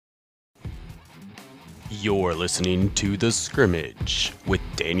You're listening to The Scrimmage with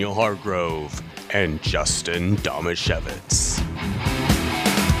Daniel Hargrove and Justin Domashevitz.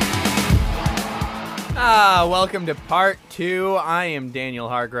 Welcome to part 2. I am Daniel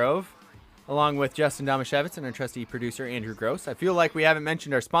Hargrove, along with Justin Domashevitz and our trusty producer, Andrew Gross. I feel like we haven't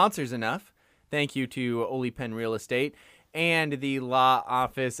mentioned our sponsors enough. Thank you to Ole Penn Real Estate and the law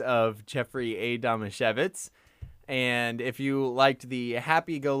office of Jeffrey A. Domashevitz. And if you liked the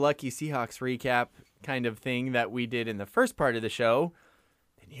happy-go-lucky Seahawks recap kind of thing that we did in the first part of the show,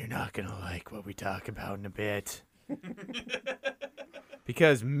 then you're not going to like what we talk about in a bit.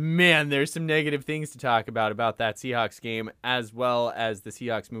 Because, man, there's some negative things to talk about that Seahawks game, as well as the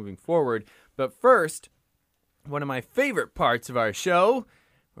Seahawks moving forward. But first, one of my favorite parts of our show,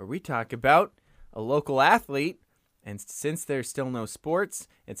 where we talk about a local athlete. And since there's still no sports,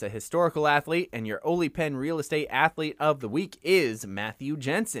 it's a historical athlete, and your Ole Penn Real Estate Athlete of the Week is Matthew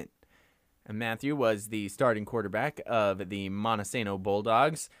Jensen. And Matthew was the starting quarterback of the Montesano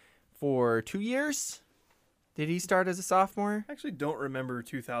Bulldogs for 2 years. Did he start as a sophomore? I actually don't remember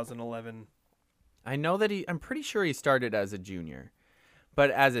 2011. I know that I'm pretty sure he started as a junior.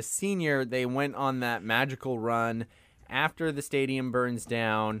 But as a senior, they went on that magical run after the stadium burns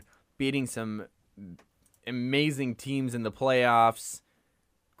down, beating some amazing teams in the playoffs.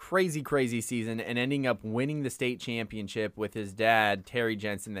 Crazy season, and ending up winning the state championship with his dad, Terry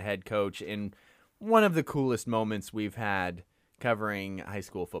Jensen, the head coach, in one of the coolest moments we've had covering high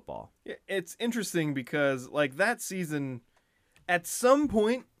school football. It's interesting because, like, that season, at some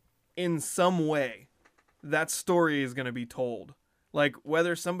point, in some way, that story is going to be told. Like,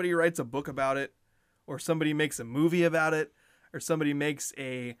 whether somebody writes a book about it, or somebody makes a movie about it, or somebody makes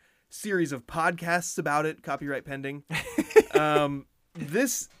a series of podcasts about it, copyright pending.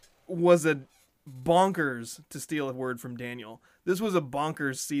 This was a bonkers, to steal a word from Daniel, this was a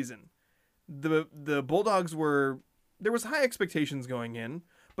bonkers season. The Bulldogs there was high expectations going in,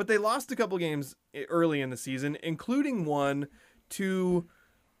 but they lost a couple games early in the season, including one to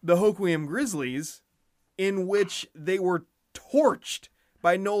the Hoquiam Grizzlies, in which they were torched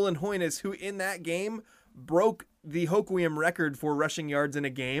by Nolan Hoynes, who in that game broke the Hoquiam record for rushing yards in a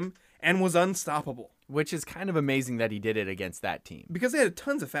game and was unstoppable. Which is kind of amazing that he did it against that team. Because they had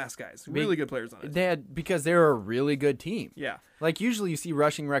tons of fast guys, really good players on it. Because they're a really good team. Yeah. Like, usually you see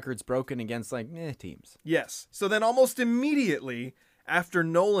rushing records broken against, like, teams. Yes. So then almost immediately after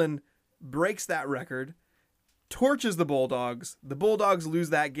Nolan breaks that record, torches the Bulldogs lose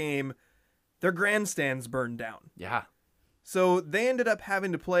that game, their grandstands burned down. Yeah. So they ended up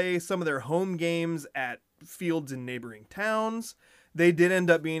having to play some of their home games at fields in neighboring towns. They did end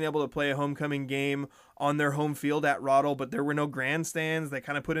up being able to play a homecoming game on their home field at Roddle, but there were no grandstands. They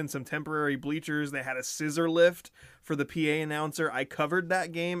kind of put in some temporary bleachers. They had a scissor lift for the PA announcer. I covered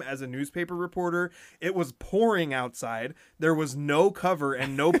that game as a newspaper reporter. It was pouring outside. There was no cover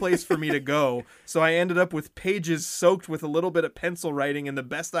and no place for me to go. So I ended up with pages soaked with a little bit of pencil writing, and the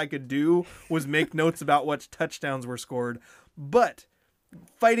best I could do was make notes about what touchdowns were scored. But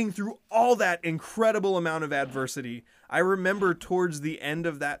fighting through all that incredible amount of adversity, I remember towards the end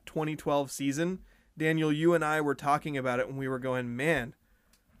of that 2012 season, Daniel, you and I were talking about it when we were going, man,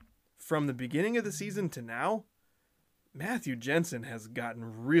 from the beginning of the season to now, Matthew Jensen has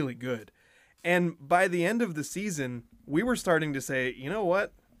gotten really good. And by the end of the season, we were starting to say, you know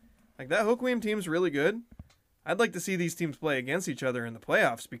what? Like, that Hoquiam team's really good. I'd like to see these teams play against each other in the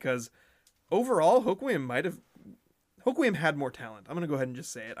playoffs, because overall, Hoquiam had more talent. I'm going to go ahead and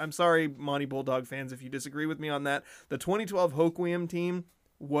just say it. I'm sorry, Monty Bulldog fans, if you disagree with me on that. The 2012 Hoquiam team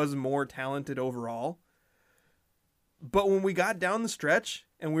was more talented overall. But when we got down the stretch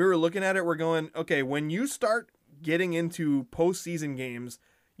and we were looking at it, we're going, okay, when you start getting into postseason games,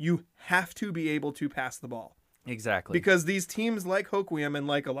 you have to be able to pass the ball. Exactly. Because these teams like Hoquiam and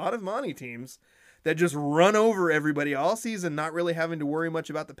like a lot of Monty teams that just run over everybody all season, not really having to worry much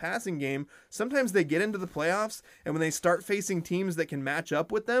about the passing game, sometimes they get into the playoffs, and when they start facing teams that can match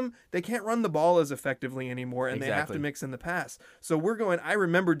up with them, they can't run the ball as effectively anymore, and They have to mix in the pass. So I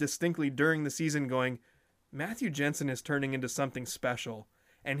remember distinctly during the season going, Matthew Jensen is turning into something special,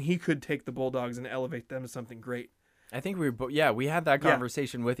 and he could take the Bulldogs and elevate them to something great. I think we had that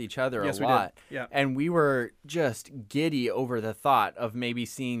conversation with each other a lot. We did. Yeah. And we were just giddy over the thought of maybe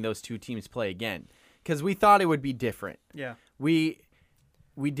seeing those two teams play again, because we thought it would be different. Yeah. We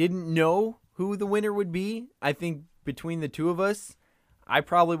didn't know who the winner would be. I think between the two of us, I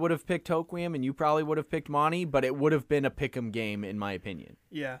probably would have picked Hoquiam and you probably would have picked Monty, but it would have been a pick'em game in my opinion.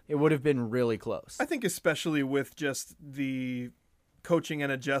 Yeah. It would have been really close. I think especially with just the coaching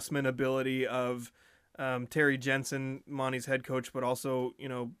and adjustment ability of Terry Jensen, Monty's head coach, but also,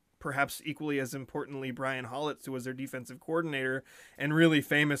 perhaps equally as importantly, Brian Hollitz, who was their defensive coordinator and really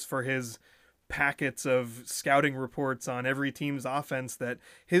famous for his packets of scouting reports on every team's offense, that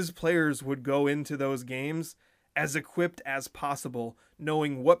his players would go into those games as equipped as possible,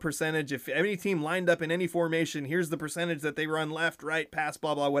 knowing what percentage, if any team lined up in any formation, here's the percentage that they run left, right, pass,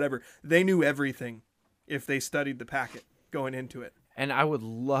 blah, blah, whatever. They knew everything if they studied the packet going into it. And I would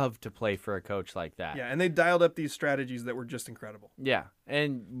love to play for a coach like that. Yeah, and they dialed up these strategies that were just incredible. Yeah,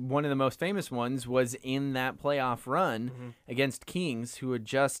 and one of the most famous ones was in that playoff run against Kings, who had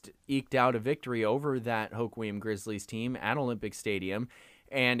just eked out a victory over that Hoquiam Grizzlies team at Olympic Stadium,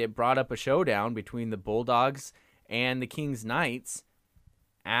 and it brought up a showdown between the Bulldogs and the Kings Knights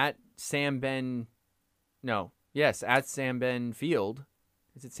at Sam Ben Field.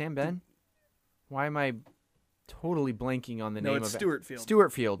 Is it Sam Ben? Why am I totally blanking on the name of it? No, it's Stewart Field.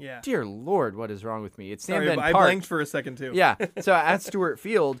 Stewart Field. Yeah. Dear Lord, what is wrong with me? It's Sam Sorry, Ben but I Park. blanked for a second too. Yeah, so at Stewart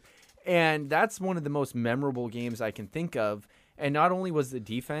Field, and that's one of the most memorable games I can think of. And not only was the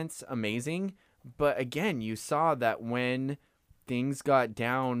defense amazing, but again, you saw that when things got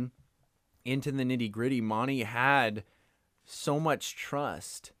down into the nitty-gritty, Monty had so much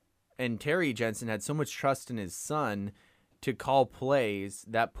trust, and Terry Jensen had so much trust in his son to call plays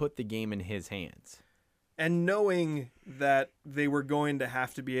that put the game in his hands. And knowing that they were going to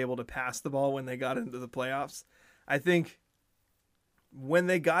have to be able to pass the ball when they got into the playoffs, I think when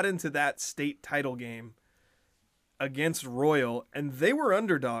they got into that state title game against Royal, and they were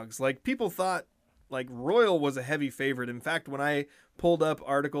underdogs, like people thought like Royal was a heavy favorite. In fact, when I pulled up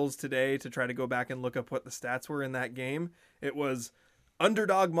articles today to try to go back and look up what the stats were in that game, it was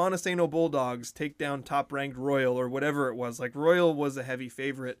underdog Montesano Bulldogs take down top-ranked Royal, or whatever it was. Like, Royal was a heavy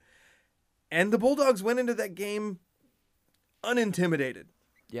favorite. And the Bulldogs went into that game unintimidated.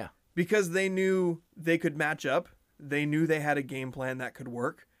 Yeah. Because they knew they could match up. They knew they had a game plan that could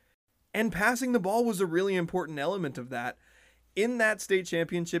work. And passing the ball was a really important element of that. In that state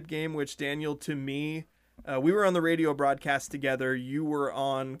championship game, which, Daniel, to me, we were on the radio broadcast together. You were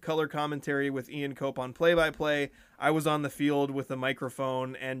on color commentary with Ian Cope on play-by-play. I was on the field with a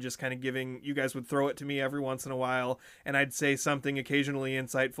microphone and just kind of giving, you guys would throw it to me every once in a while, and I'd say something occasionally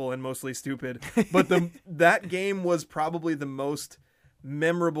insightful and mostly stupid. But that game was probably the most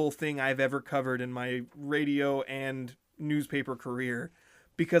memorable thing I've ever covered in my radio and newspaper career,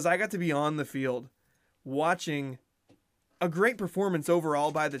 because I got to be on the field watching a great performance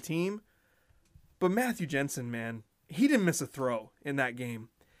overall by the team. But Matthew Jensen, man, he didn't miss a throw in that game.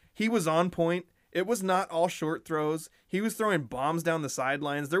 He was on point. It was not all short throws. He was throwing bombs down the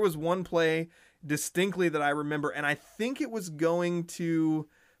sidelines. There was one play distinctly that I remember, and I think it was going to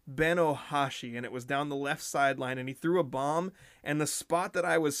Ben Ohashi, and it was down the left sideline, and he threw a bomb, and the spot that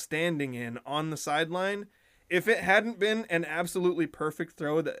I was standing in on the sideline, if it hadn't been an absolutely perfect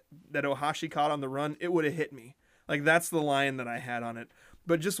throw that Ohashi caught on the run, it would have hit me. Like, that's the line that I had on it.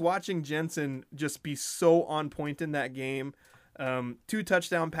 But just watching Jensen just be so on point in that game, 2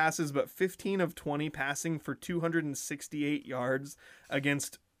 touchdown passes, but 15 of 20 passing for 268 yards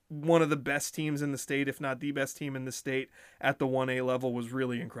against one of the best teams in the state, if not the best team in the state at the 1A level, was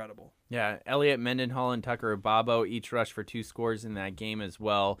really incredible. Yeah, Elliott Mendenhall and Tucker Ababo each rushed for 2 scores in that game as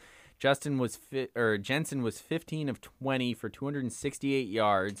well. Jensen was 15 of 20 for 268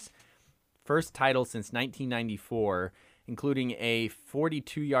 yards. First title since 1994, including a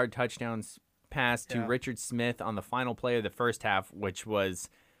 42-yard touchdown pass to Richard Smith on the final play of the first half, which was,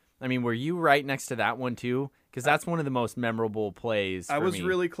 I mean, were you right next to that one too? Because that's one of the most memorable plays for I was me.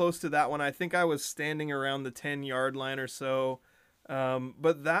 really close to that one. I think I was standing around the 10-yard line or so.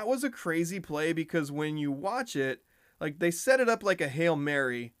 But that was a crazy play because when you watch it, like, they set it up like a Hail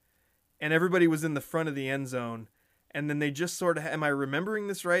Mary, and everybody was in the front of the end zone. And then they just sort of, am I remembering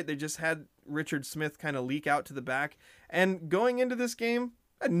this right? They just had Richard Smith kind of leak out to the back. And going into this game,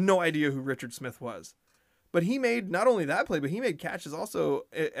 I had no idea who Richard Smith was. But he made not only that play, but he made catches also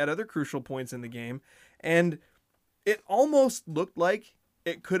at other crucial points in the game. And it almost looked like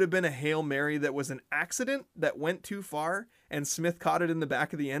it could have been a Hail Mary that was an accident that went too far, and Smith caught it in the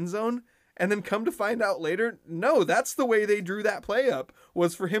back of the end zone. And then come to find out later, no, that's the way they drew that play up,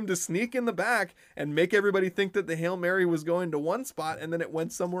 was for him to sneak in the back and make everybody think that the Hail Mary was going to one spot, and then it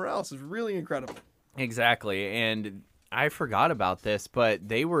went somewhere else. It's really incredible. Exactly. And I forgot about this, but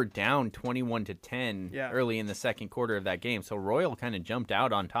they were down 21-10 early in the second quarter of that game. So Royal kind of jumped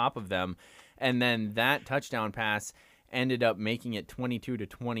out on top of them. And then that touchdown pass ended up making it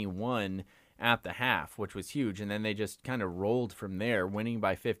 22-21 at the half, which was huge. And then they just kind of rolled from there, winning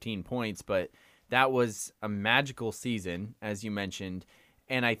by 15 points. But that was a magical season, as you mentioned.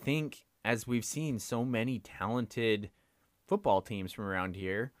 And I think, as we've seen so many talented football teams from around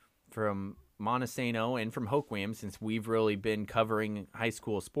here, Montesano and from Hoquiam, since we've really been covering high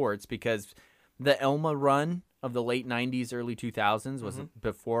school sports, because the Elma run of the late 90s, early 2000s was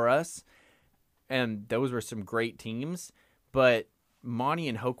before us, and those were some great teams, but Monty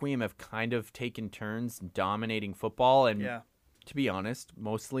and Hoquiam have kind of taken turns dominating football, and to be honest,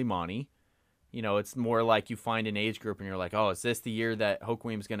 mostly Monty. You know, it's more like you find an age group and you're like, oh, is this the year that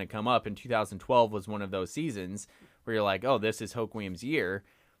Hoquiam's going to come up? And 2012 was one of those seasons where you're like, oh, this is Hoquiam's year.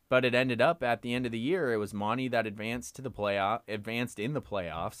 But it ended up at the end of the year, it was Monty that advanced in the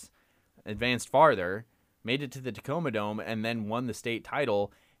playoffs, advanced farther, made it to the Tacoma Dome, and then won the state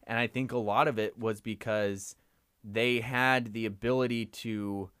title. And I think a lot of it was because they had the ability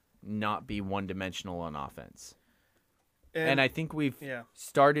to not be one-dimensional on offense. And I think we've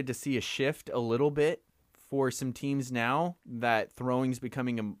started to see a shift a little bit for some teams now that throwing's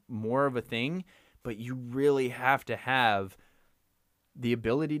becoming more of a thing, but you really have to have the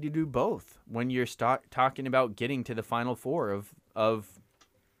ability to do both when you're talking about getting to the Final Four of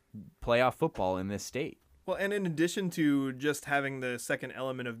playoff football in this state. Well, and in addition to just having the second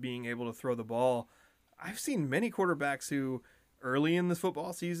element of being able to throw the ball, I've seen many quarterbacks who early in the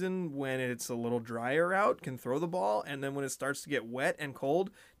football season, when it's a little drier out, can throw the ball, and then when it starts to get wet and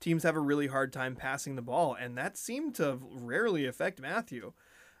cold, teams have a really hard time passing the ball, and that seemed to rarely affect Matthew.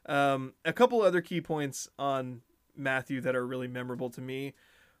 A couple other key points on Matthew that are really memorable to me.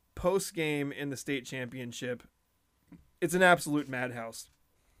 Post-game in the state championship, it's an absolute madhouse.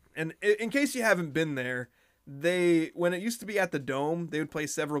 And in case you haven't been there, when it used to be at the Dome, they would play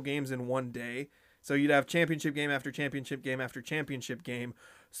several games in one day. So you'd have championship game after championship game after championship game.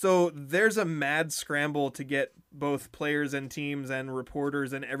 So there's a mad scramble to get both players and teams and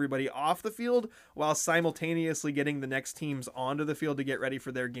reporters and everybody off the field while simultaneously getting the next teams onto the field to get ready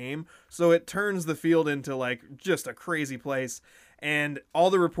for their game. So it turns the field into like just a crazy place. And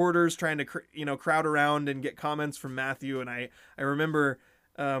all the reporters trying to crowd around and get comments from Matthew. And I remember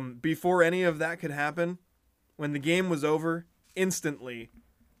before any of that could happen, when the game was over, instantly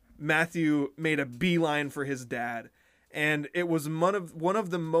Matthew made a beeline for his dad, and it was one of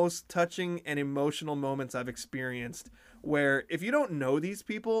the most touching and emotional moments I've experienced, where if you don't know these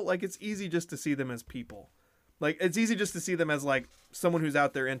people, like, it's easy just to see them as people. Like, it's easy just to see them as like someone who's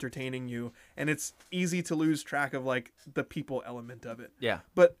out there entertaining you, and it's easy to lose track of like the people element of it. Yeah.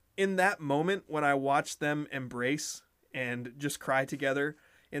 But in that moment, when I watched them embrace and just cry together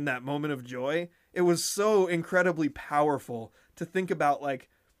in that moment of joy, it was so incredibly powerful to think about. Like,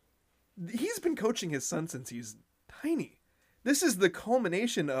 he's been coaching his son since he's tiny. This is the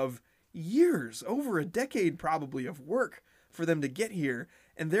culmination of years, over a decade probably, of work for them to get here,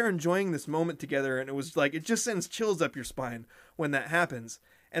 and they're enjoying this moment together, and it was like, it just sends chills up your spine when that happens.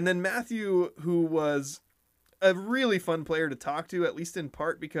 And then Matthew, who was a really fun player to talk to, at least in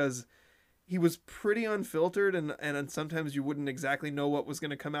part because he was pretty unfiltered, and sometimes you wouldn't exactly know what was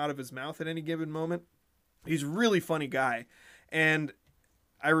going to come out of his mouth at any given moment. He's a really funny guy. And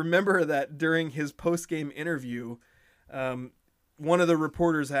I remember that during his post-game interview, one of the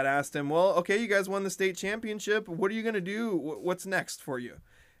reporters had asked him, well, okay, you guys won the state championship. What are you going to do? What's next for you?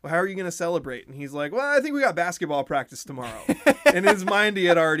 Well, how are you going to celebrate? And he's like, well, I think we got basketball practice tomorrow. In his mind, he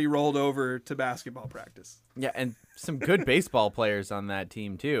had already rolled over to basketball practice. Yeah, and some good baseball players on that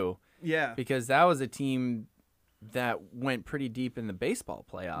team, too. Yeah. Because that was a team that went pretty deep in the baseball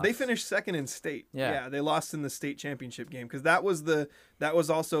playoffs. They finished second in state. Yeah. They lost in the state championship game because that was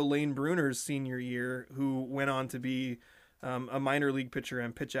also Lane Bruner's senior year, who went on to be a minor league pitcher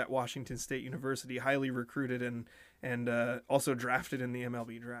and pitch at Washington State University, highly recruited and also drafted in the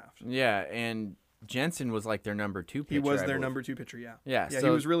MLB draft. Yeah, and Jensen was like their number 2 pitcher. He was their number 2 pitcher, yeah. Yeah, so he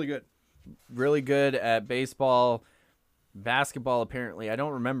was really good. Really good at baseball. Basketball, apparently. I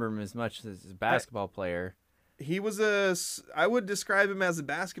don't remember him as much as a basketball player. He was I would describe him as a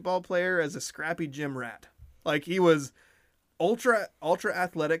basketball player, as a scrappy gym rat. Like, he was ultra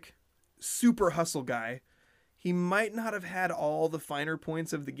athletic, super hustle guy. He might not have had all the finer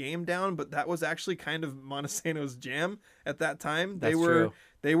points of the game down, but that was actually kind of Montesano's jam at that time. That's true.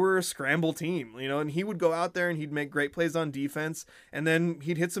 They were a scramble team, and he would go out there and he'd make great plays on defense, and then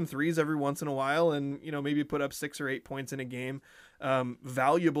he'd hit some threes every once in a while and, maybe put up 6 or 8 points in a game.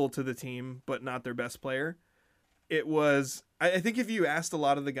 Valuable to the team, but not their best player. It was, I think if you asked a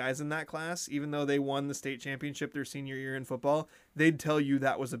lot of the guys in that class, even though they won the state championship their senior year in football, they'd tell you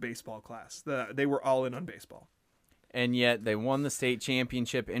that was a baseball class. They were all in on baseball. And yet they won the state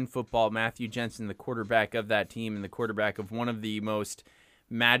championship in football. Matthew Jensen, the quarterback of that team and the quarterback of one of the most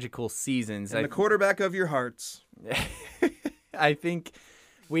magical seasons. And the quarterback of your hearts. I think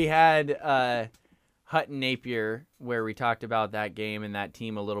we had Hutton Napier, where we talked about that game and that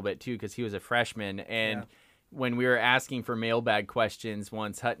team a little bit too, because he was a freshman. And when we were asking for mailbag questions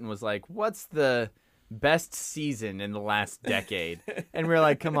once, Hutton was like, what's the best season in the last decade? And we were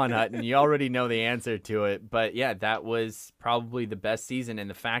like, come on, Hutton, you already know the answer to it. But yeah, that was probably the best season. And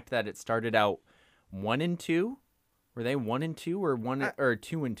the fact that it started out 1-2, were they 1-2 or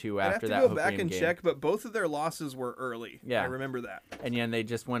 2-2 after that? I have to go back and check, but both of their losses were early. Yeah, I remember that. And yeah, they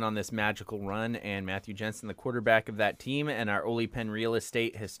just went on this magical run. And Matthew Jensen, the quarterback of that team, and our Ole Penn Real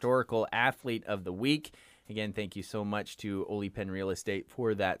Estate Historical Athlete of the Week. Again, thank you so much to Ole Penn Real Estate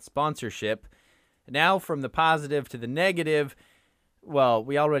for that sponsorship. Now, from the positive to the negative, well,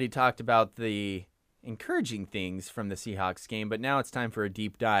 we already talked about the encouraging things from the Seahawks game, but now it's time for a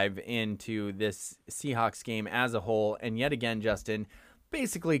deep dive into this Seahawks game as a whole. And yet again, Justin,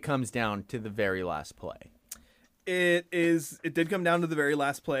 basically comes down to the very last play. It did come down to the very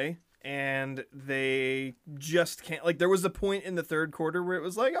last play, and they just can't. Like, there was a point in the third quarter where it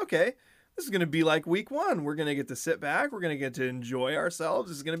was like, okay, this is going to be like week 1. We're going to get to sit back. We're going to get to enjoy ourselves.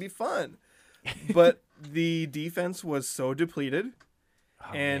 This is going to be fun. But the defense was so depleted.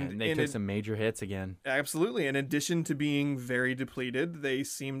 Oh, and they took some major hits again. Absolutely. In addition to being very depleted, they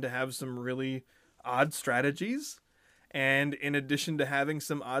seem to have some really odd strategies. And in addition to having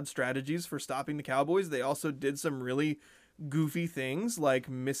some odd strategies for stopping the Cowboys, they also did some really goofy things like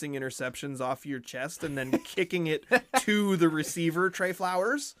missing interceptions off your chest and then kicking it to the receiver, Trey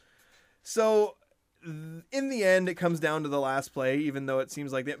Flowers. So in the end, it comes down to the last play, even though it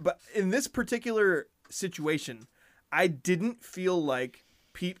seems like that. But in this particular situation, I didn't feel like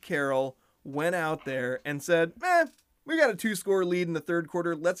Pete Carroll went out there and said, we got a 2-score lead in the third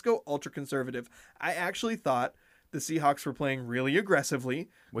quarter. Let's go ultra conservative. I actually thought the Seahawks were playing really aggressively.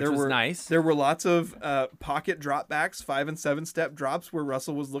 Which was nice. There were lots of pocket dropbacks, 5- and 7-step drops where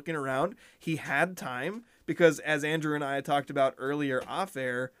Russell was looking around. He had time because, as Andrew and I talked about earlier off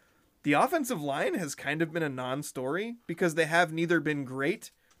air, the offensive line has kind of been a non-story because they have neither been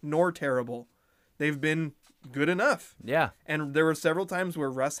great nor terrible. They've been good enough. Yeah. And there were several times where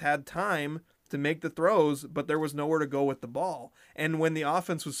Russ had time to make the throws, but there was nowhere to go with the ball. And when the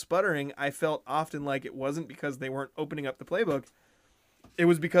offense was sputtering, I felt often like it wasn't because they weren't opening up the playbook. It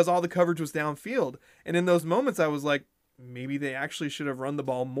was because all the coverage was downfield. And in those moments, I was like, maybe they actually should have run the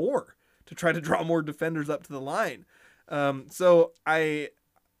ball more to try to draw more defenders up to the line.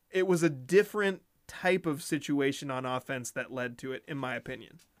 It was a different type of situation on offense that led to it, in my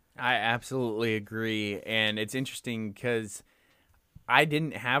opinion. I absolutely agree. And it's interesting because I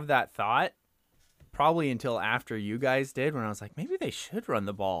didn't have that thought probably until after you guys did, when I was like, maybe they should run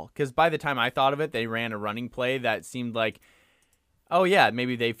the ball. Because by the time I thought of it, they ran a running play that seemed like, oh, yeah,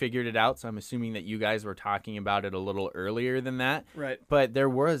 maybe they figured it out. So I'm assuming that you guys were talking about it a little earlier than that. Right. But there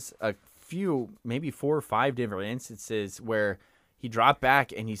was a few, maybe 4 or 5 different instances where he dropped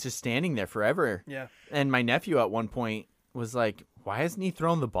back and he's just standing there forever. Yeah. And my nephew at one point was like, why hasn't he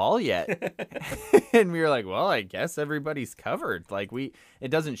thrown the ball yet? And we were like, well, I guess everybody's covered. Like, it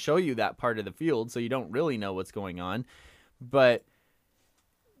doesn't show you that part of the field, so you don't really know what's going on. But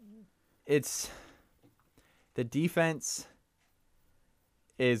the defense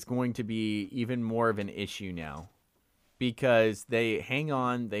is going to be even more of an issue now because they hang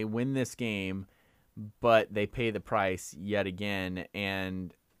on, they win this game, but they pay the price yet again.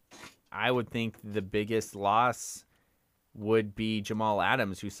 And I would think the biggest loss would be Jamal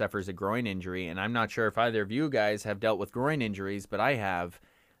Adams, who suffers a groin injury. And I'm not sure if either of you guys have dealt with groin injuries, but I have,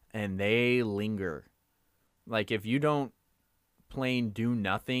 and they linger. Like, if you don't plain do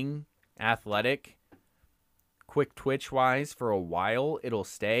nothing athletic, quick twitch-wise for a while, it'll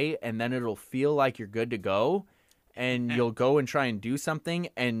stay, and then it'll feel like you're good to go, and you'll go and try and do something,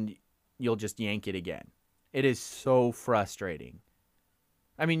 and you'll just yank it again. It is so frustrating.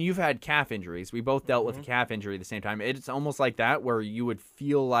 I mean, you've had calf injuries. We both dealt with a calf injury at the same time. It's almost like that where you would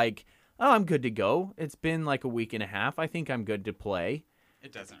feel like, oh, I'm good to go. It's been like a week and a half. I think I'm good to play.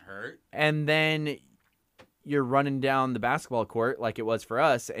 It doesn't hurt. And then you're running down the basketball court like it was for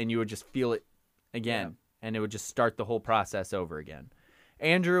us, and you would just feel it again, and it would just start the whole process over again.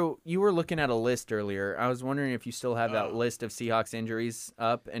 Andrew, you were looking at a list earlier. I was wondering if you still have that list of Seahawks injuries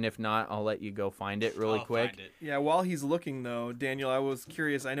up, and if not, I'll let you go find it really quick. Find it. Yeah, while he's looking, though, Daniel, I was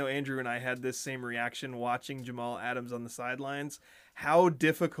curious. I know Andrew and I had this same reaction watching Jamal Adams on the sidelines. How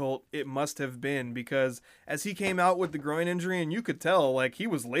difficult it must have been, because as he came out with the groin injury, and you could tell, like, he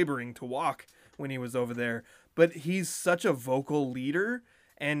was laboring to walk when he was over there, but he's such a vocal leader,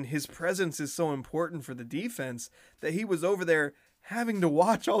 and his presence is so important for the defense that he was over there having to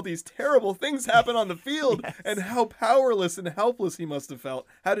watch all these terrible things happen on the field and how powerless and helpless he must have felt.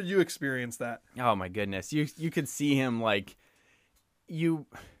 How did you experience that? Oh my goodness. You could see him like you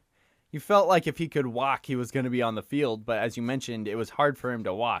felt like if he could walk, he was going to be on the field. But as you mentioned, it was hard for him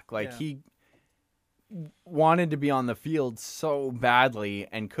to walk. Like he wanted to be on the field so badly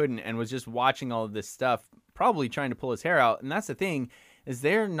and couldn't, and was just watching all of this stuff, probably trying to pull his hair out. And that's the thing, is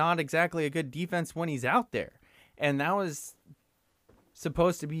they're not exactly a good defense when he's out there. And that was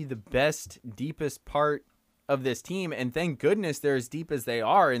supposed to be the best, deepest part of this team. And thank goodness they're as deep as they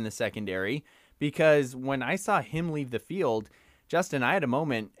are in the secondary, because when I saw him leave the field, Justin, I had a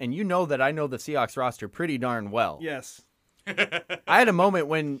moment, and you know that I know the Seahawks roster pretty darn well. Yes. I had a moment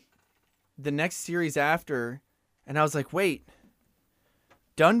when the next series after, and I was like, wait,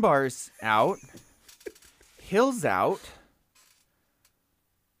 Dunbar's out, Hill's out,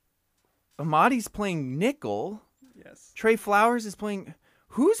 Amadi's playing nickel, Yes. Trey Flowers is playing,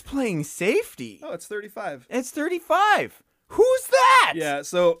 who's playing safety? Oh, it's 35. It's 35. Who's that? Yeah,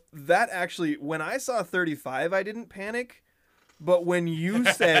 so that actually, when I saw 35, I didn't panic. But when you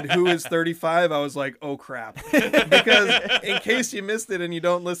said who is 35, I was like, oh, crap. Because in case you missed it and you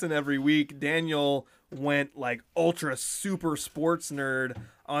don't listen every week, Daniel went like ultra super sports nerd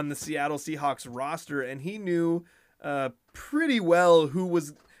on the Seattle Seahawks roster, and he knew pretty well who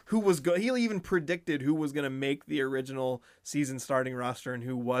was he even predicted who was going to make the original season starting roster and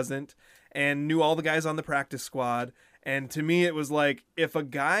who wasn't, and knew all the guys on the practice squad. And to me, it was like, if a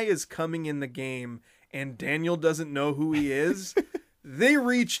guy is coming in the game and Daniel doesn't know who he is, they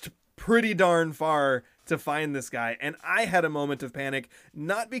reached pretty darn far to find this guy. And I had a moment of panic,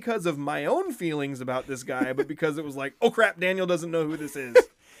 not because of my own feelings about this guy, but because it was like, oh crap, Daniel doesn't know who this is.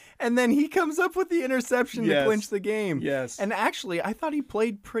 And then he comes up with the interception to clinch the game. Yes. And actually, I thought he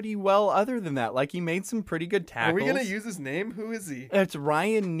played pretty well other than that. Like, he made some pretty good tackles. Are we going to use his name? Who is he? It's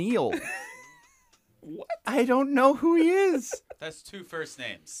Ryan Neal. What? I don't know who he is. That's 2 first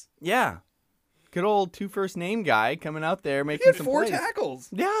names. Yeah. Good old 2 first name guy coming out there He making had some 4 plays. tackles.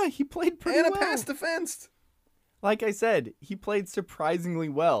 Yeah, he played pretty And well. a pass defense. Like I said, he played surprisingly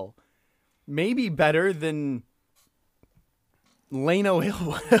well. Maybe better than Lano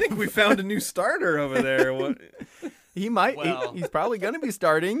Hill. I think we found a new starter over there. What? He might. Well. He's probably going to be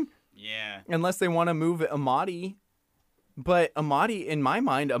starting. Yeah. Unless they want to move Amadi. But Amadi, in my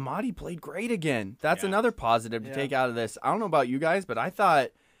mind, Amadi played great again. That's another positive to take out of this. I don't know about you guys, but I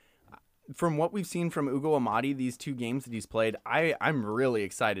thought, from what we've seen from Ugo Amadi, these 2 games that he's played, I'm really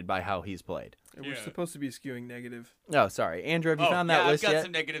excited by how he's played. We're supposed to be skewing negative. Oh, sorry. Andrew, have you found that list I've got yet?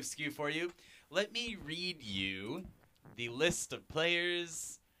 some negative skew for you. Let me read you the list of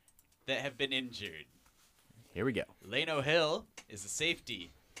players that have been injured. Here we go. Lano Hill is a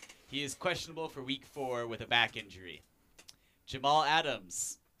safety. He is questionable for week 4 with a back injury. Jamal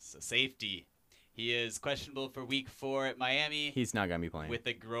Adams is a safety. He is questionable for week 4 at Miami He's not going to be playing. with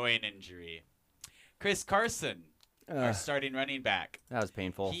a groin injury. Chris Carson, our starting running back. That was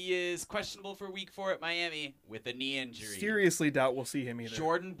painful. He is questionable for week 4 at Miami with a knee injury. Seriously doubt we'll see him either.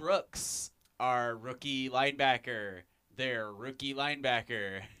 Jordan Brooks, our rookie linebacker. Their rookie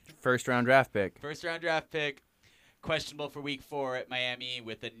linebacker. First round draft pick. First round draft pick. Questionable for week 4 at Miami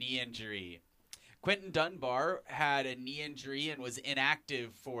with a knee injury. Quentin Dunbar had a knee injury and was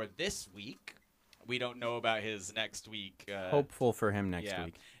inactive for this week. We don't know about his next week. Hopeful for him next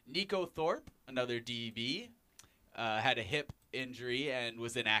week. Nico Thorpe, another DB, had a hip injury and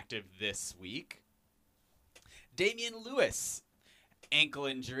was inactive this week. Damian Lewis, ankle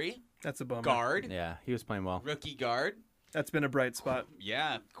injury. That's a bummer. Guard. Yeah, he was playing well. Rookie guard. That's been a bright spot.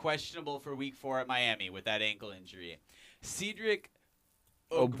 Yeah, questionable for week 4 at Miami with that ankle injury. Cedric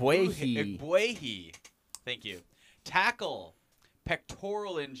Ogbuehi. Thank you. Tackle.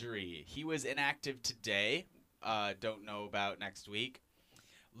 Pectoral injury. He was inactive today. Don't know about next week.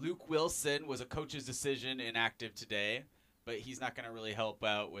 Luke Wilson was a coach's decision, inactive today, but he's not going to really help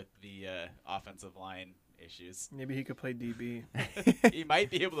out with the offensive line issues. Maybe he could play DB. He might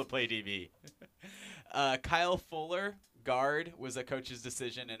be able to play DB. Kyle Fuller, guard, was a coach's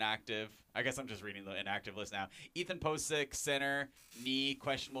decision, inactive. I guess I'm just reading the inactive list now. Ethan Posick, center, knee,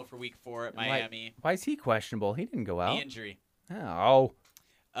 questionable for week 4 at Miami. Why is he questionable? He didn't go out. Knee injury. Oh.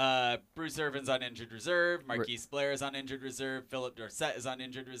 Bruce Irvin's on injured reserve. Marquise Blair is on injured reserve. Philip Dorsett is on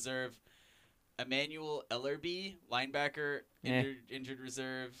injured reserve. Emmanuel Ellerby, linebacker, injured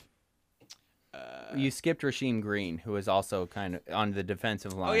reserve. You skipped Rasheem Green, who is also kind of on the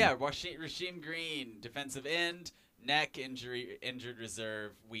defensive line. Oh, yeah. Rasheem Green, defensive end, neck injury, injured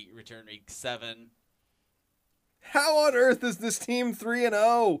reserve, return week 7. How on earth is this team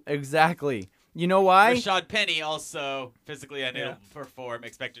 3-0? Exactly. You know why? Rashad Penny also physically unable to perform,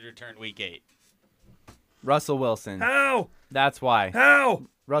 expected to return week 8. Russell Wilson. How? That's why. How?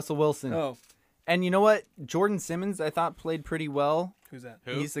 Russell Wilson. Oh, And you know what? Jordan Simmons, I thought, played pretty well. who's that?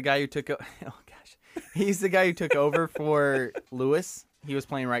 Who? He's the guy who took He's the guy who took over for Lewis. He was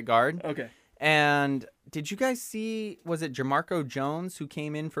playing right guard. Okay. And did you guys see, was it Jamarco Jones who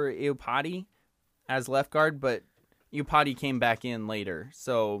came in for Iupati as left guard, but Iupati came back in later.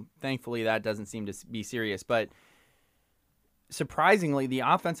 So thankfully that doesn't seem to be serious. But surprisingly, the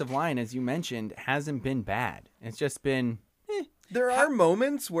offensive line, as you mentioned, hasn't been bad. It's just been... There are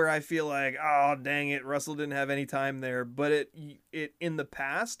moments where I feel like, oh, dang it, Russell didn't have any time there. But it in the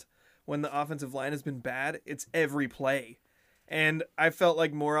past, when the offensive line has been bad, it's every play. And I felt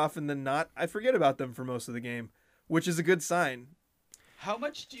like more often than not, I forget about them for most of the game, which is a good sign. How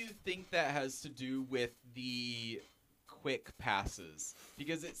much do you think that has to do with the quick passes?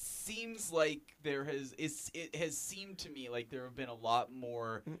 Because it seems like it has seemed to me like there have been a lot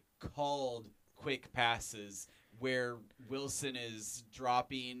more called quick passes where Wilson is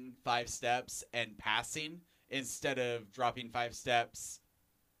dropping 5 steps and passing instead of dropping 5 steps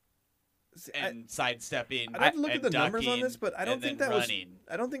and sidestepping. I'd have to look at and the numbers on ducking this, but I don't and think then that running.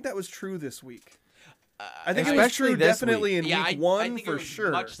 I don't think that was true this week. I think it was Especially true this definitely week. in Yeah, week I 1 think for it was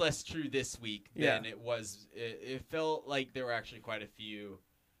sure. much less true this week Yeah. than it was. It felt like there were actually quite a few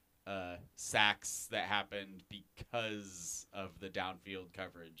sacks that happened because of the downfield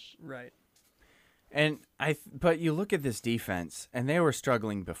coverage. Right. But you look at this defense, and they were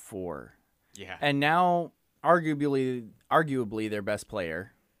struggling before. Yeah. And now, arguably their best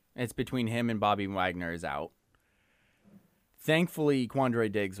player, it's between him and Bobby Wagner, is out. Thankfully,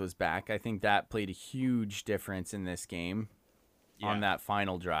 Quandre Diggs was back. I think that played a huge difference in this game on that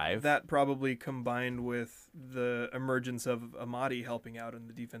final drive. That probably combined with the emergence of Amadi helping out in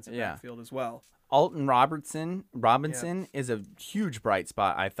the defensive backfield as well. Alton Robinson is a huge bright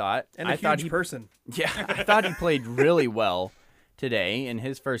spot, I thought. And a huge person. Yeah, I thought he played really well today in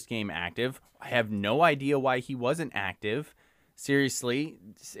his first game active. I have no idea why he wasn't active. Seriously,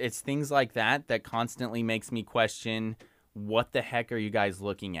 it's things like that constantly makes me question, what the heck are you guys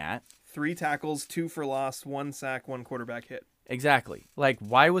looking at? 3 tackles, 2 for loss, 1 sack, 1 quarterback hit. Exactly. Like,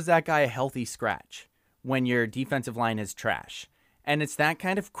 why was that guy a healthy scratch when your defensive line is trash? And it's that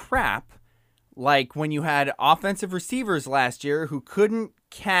kind of crap, like when you had offensive receivers last year who couldn't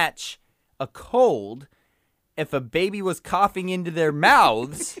catch a cold if a baby was coughing into their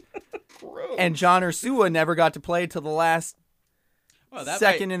mouths, and John Ursua never got to play till the last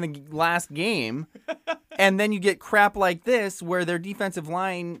second in the last game. And then you get crap like this where their defensive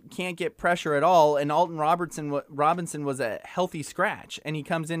line can't get pressure at all, and Alton Robinson was a healthy scratch, and he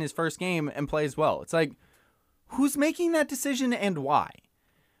comes in his first game and plays well. It's like, who's making that decision and why?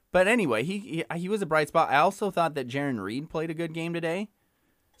 But anyway, he was a bright spot. I also thought that Jaron Reed played a good game today,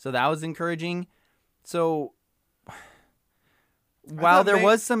 so that was encouraging. So while there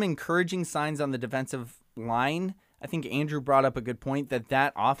was some encouraging signs on the defensive line, I think Andrew brought up a good point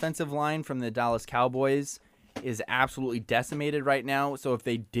that offensive line from the Dallas Cowboys is absolutely decimated right now. So if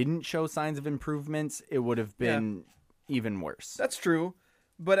they didn't show signs of improvements, it would have been even worse. That's true.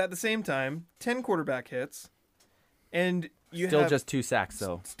 But at the same time, 10 quarterback hits, and you still have... just 2 sacks,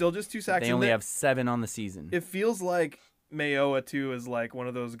 though. Still just 2 sacks. They only have 7 on the season. It feels like Mayoa, too, is like one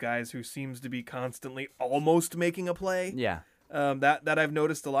of those guys who seems to be constantly almost making a play. Yeah. That I've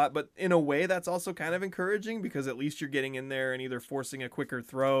noticed a lot, but in a way that's also kind of encouraging because at least you're getting in there and either forcing a quicker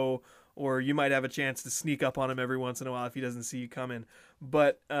throw or you might have a chance to sneak up on him every once in a while if he doesn't see you coming.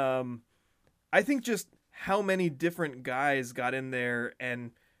 But I think just how many different guys got in there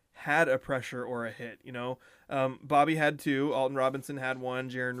and had a pressure or a hit, you know? Bobby had 2, Alton Robinson had 1,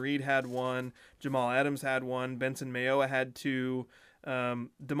 Jaron Reed had 1, Jamal Adams had 1, Benson Mayoa had 2,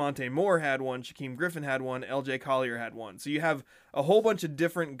 DeMonte Moore had 1, Shaquem Griffin had 1, LJ Collier had 1. So you have a whole bunch of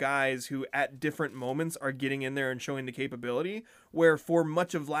different guys who at different moments are getting in there and showing the capability, where for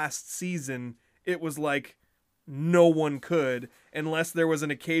much of last season it was like no one could unless there was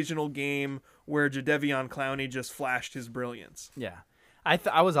an occasional game where Jadeveon Clowney just flashed his brilliance. Yeah.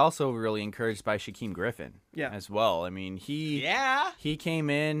 I was also really encouraged by Shaquem Griffin as well. I mean, he came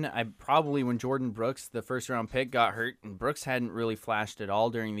in, probably when Jordan Brooks, the first-round pick, got hurt, and Brooks hadn't really flashed at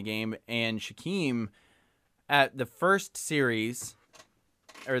all during the game. And Shaquem, at the first series,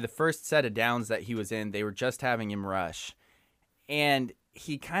 or the first set of downs that he was in, they were just having him rush. And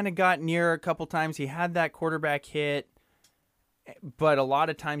he kind of got near a couple times. He had that quarterback hit, but a lot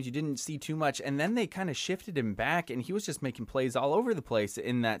of times you didn't see too much. And then they kind of shifted him back, and he was just making plays all over the place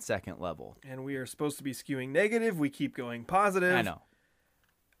in that second level. And we are supposed to be skewing negative. We keep going positive. I know.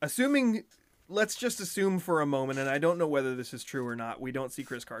 Assuming let's just assume for a moment, and I don't know whether this is true or not, we don't see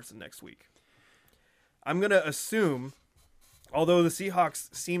Chris Carson next week. I'm going to assume, although the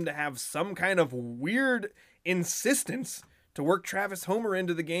Seahawks seem to have some kind of weird insistence to work Travis Homer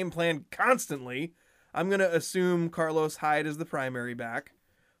into the game plan constantly, I'm going to assume Carlos Hyde is the primary back.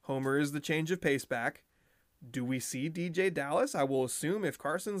 Homer is the change of pace back. Do we see DJ Dallas? I will assume if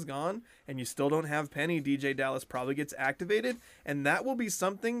Carson's gone and you still don't have Penny, DJ Dallas probably gets activated, and that will be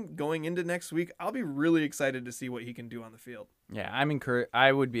something going into next week. I'll be really excited to see what he can do on the field. Yeah,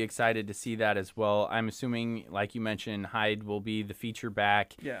 I would be excited to see that as well. I'm assuming, like you mentioned, Hyde will be the feature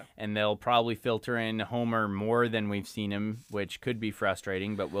back. Yeah. And they'll probably filter in Homer more than we've seen him, which could be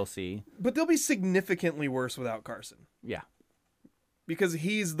frustrating, but we'll see. But they'll be significantly worse without Carson. Yeah. Because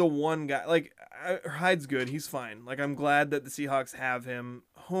he's the one guy. Like, Hyde's good. He's fine. Like, I'm glad that the Seahawks have him.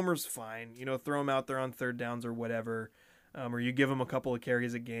 Homer's fine. You know, throw him out there on third downs or whatever. Or you give him a couple of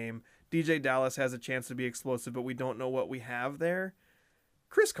carries a game. DJ Dallas has a chance to be explosive, but we don't know what we have there.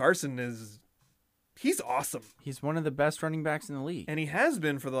 Chris Carson he's awesome. He's one of the best running backs in the league. And he has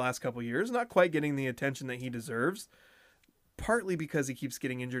been for the last couple of years. Not quite getting the attention that he deserves. Partly because he keeps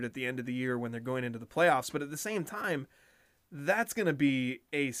getting injured at the end of the year when they're going into the playoffs. But at the same time, that's going to be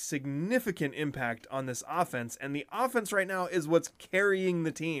a significant impact on this offense. And the offense right now is what's carrying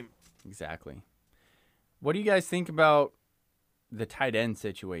the team. Exactly. What do you guys think about the tight end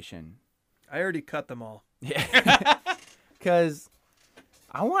situation? I already cut them all. Yeah. Because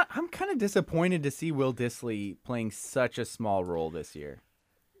I'm kind of disappointed to see Will Dissly playing such a small role this year.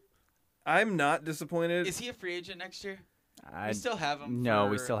 I'm not disappointed. Is he a free agent next year? We still have him. No,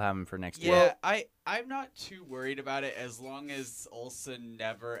 we still have him for next year. Yeah, I'm not too worried about it as long as Olsen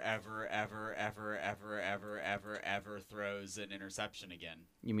never, ever, ever, ever, ever, ever, ever, ever throws an interception again.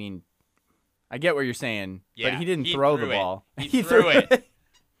 You mean, I get what you're saying, Yeah, but he didn't throw the threw it. ball. He threw it.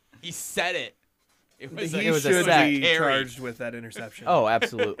 He said it. It was He it was a should sack. be Carry. charged with that interception. Oh,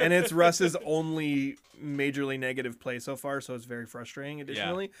 absolutely. And it's Russ's only majorly negative play so far, so it's very frustrating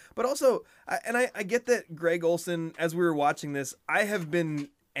additionally. But also, I get that Greg Olsen, as we were watching this, I have been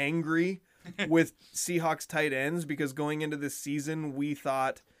angry with Seahawks tight ends because going into this season, we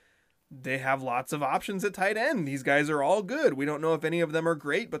thought they have lots of options at tight end. These guys are all good. We don't know if any of them are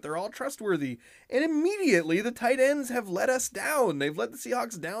great, but they're all trustworthy. And immediately, the tight ends have let us down. They've let the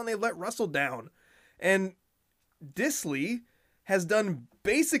Seahawks down. They've let Russell down. And Dissly has done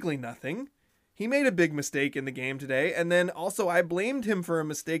basically nothing. He made a big mistake in the game today, and then also I blamed him for a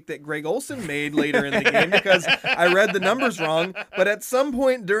mistake that Greg Olsen made later in the game because I read the numbers wrong. But at some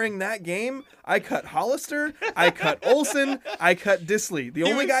point during that game, I cut Hollister, I cut Olsen, I cut Dissly. The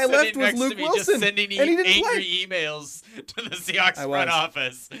only guy left was Luke Wilson, just sending and he didn't angry play. emails to the Seahawks I front was.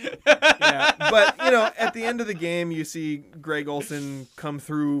 office. Yeah, but at the end of the game, you see Greg Olsen come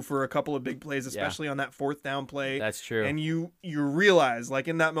through for a couple of big plays, especially on that fourth down play. That's true. And you realize, like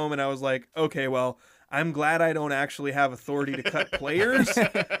in that moment, I was like, okay, well, I'm glad I don't actually have authority to cut players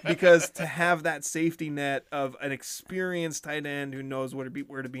because to have that safety net of an experienced tight end who knows where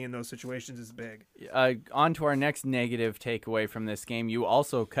to be in those situations is big. On to our next negative takeaway from this game. You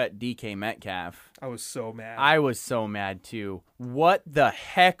also cut DK Metcalf. I was so mad. I was so mad too. What the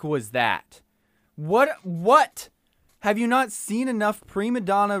heck was that? What? Have you not seen enough prima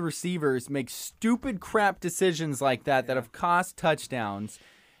donna receivers make stupid crap decisions like that have cost touchdowns?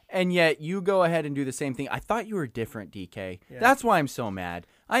 And yet you go ahead and do the same thing. I thought you were different, DK. Yeah. That's why I'm so mad.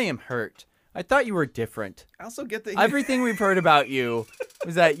 I am hurt. I thought you were different. I also get that Everything we've heard about you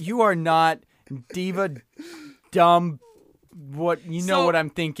is that you are not diva, dumb, what I'm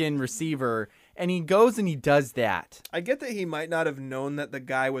thinking receiver. And he goes and he does that. I get that he might not have known that the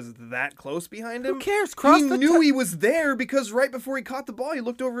guy was that close behind him. Who cares? He knew he was there because right before he caught the ball, he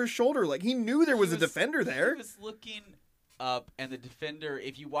looked over his shoulder. Like he knew there was a defender there. He was looking up, and the defender,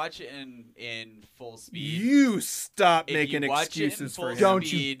 if you watch it in full speed, You stop If making you watch it in excuses full for him. Don't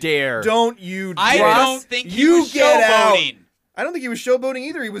you speed. dare. Don't you I dare. don't think he You was get out. showboating. I don't think he was showboating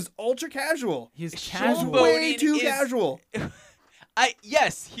either. He was ultra casual. He's Showboating casual. Way too is- casual.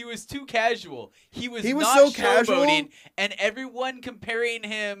 Yes, he was too casual. He was He was not so casual. showboating, and everyone comparing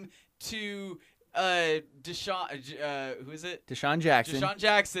him to Deshaun. Who is it? Deshaun Jackson. Deshaun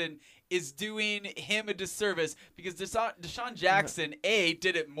Jackson is doing him a disservice because Deshaun Jackson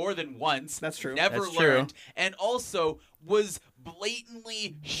did it more than once. That's true. Never That's true. learned, and also was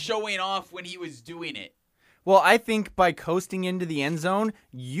blatantly showing off when he was doing it. Well, I think by coasting into the end zone,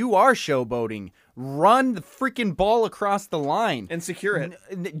 you are showboating. Run the freaking ball across the line. And secure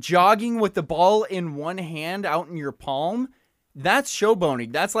it. Jogging with the ball in one hand out in your palm, That's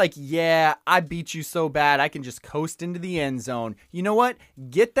showboating. That's like, yeah, I beat you so bad I can just coast into the end zone. You know what?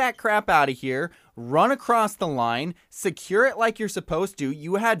 Get that crap out of here. Run across the line. Secure it like you're supposed to.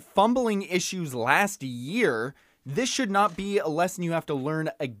 You had fumbling issues last year. This should not be a lesson you have to learn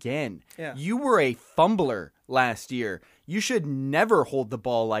again. Yeah. You were a fumbler last year. You should never hold the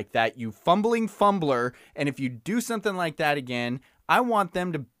ball like that, you fumbling fumbler. And if you do something like that again, I want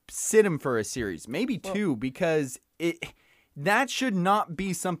them to sit him for a series, maybe two, because that should not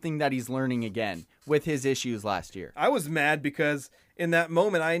be something that he's learning again with his issues last year. I was mad because in that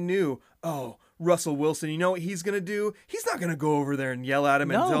moment I knew, Russell Wilson, you know what he's going to do? He's not going to go over there and yell at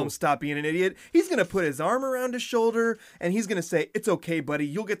him and tell him stop being an idiot. He's going to put his arm around his shoulder and he's going to say, it's okay, buddy.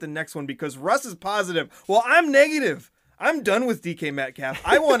 You'll get the next one because Russ is positive. Well, I'm negative. I'm done with DK Metcalf.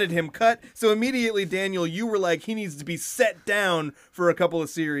 I wanted him cut. So immediately, Daniel, you were like, he needs to be set down for a couple of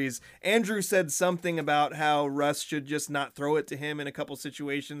series. Andrew said something about how Russ should just not throw it to him in a couple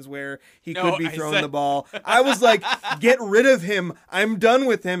situations where he could be throwing the ball. I was like, get rid of him. I'm done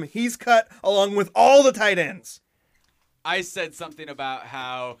with him. He's cut along with all the tight ends. I said something about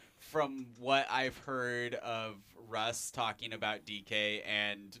how, from what I've heard of Russ talking about DK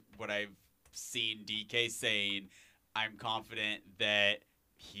and what I've seen DK saying, I'm confident that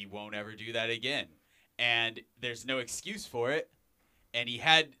he won't ever do that again. And there's no excuse for it. And he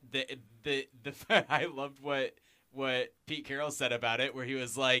had the I loved what Pete Carroll said about it, where he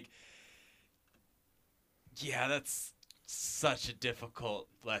was like, yeah, that's such a difficult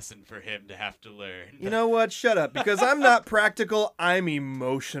lesson for him to have to learn. You know what? Shut up. Because I'm not practical. I'm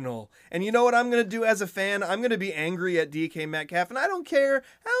emotional. And you know what I'm going to do as a fan? I'm going to be angry at DK Metcalf. And I don't care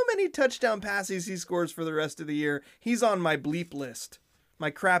how many touchdown passes he scores for the rest of the year. He's on my bleep list. My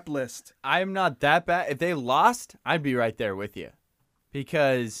crap list. I'm not that bad. If they lost, I'd be right there with you.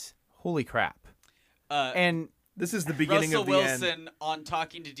 Because, holy crap. And this is the beginning Russell of the Wilson, end. on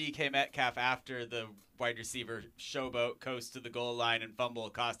talking to DK Metcalf after the wide receiver showboat coast to the goal line and fumble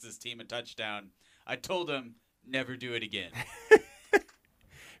cost his team a touchdown, I told him, never do it again.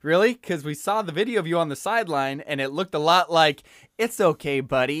 Really? Because we saw the video of you on the sideline, and it looked a lot like, it's okay,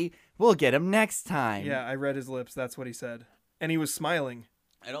 buddy. We'll get him next time. Yeah, I read his lips. That's what he said. And he was smiling.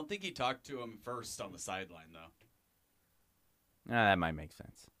 I don't think he talked to him first on the sideline, though. That might make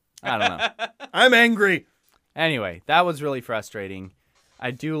sense. I don't know. I'm angry. Anyway, that was really frustrating. I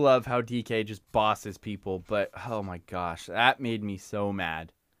do love how DK just bosses people, but oh my gosh, that made me so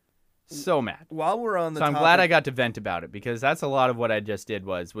mad. So mad. While we're on the So I'm topic, glad I got to vent about it, because that's a lot of what I just did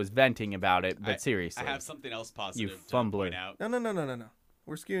was venting about it, but seriously. I have something else positive You to fumbler. point out. No.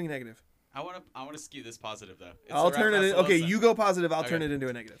 We're skewing negative. I want to skew this positive, though. It's I'll about turn it in. Russell Okay, Wilson. you go positive. I'll Okay. turn it into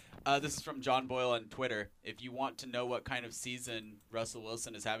a negative. This is from John Boyle on Twitter. If you want to know what kind of season Russell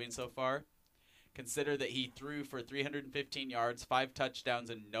Wilson is having so far, consider that he threw for 315 yards, 5 touchdowns,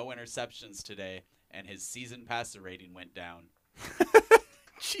 and no interceptions today, and his season passer rating went down.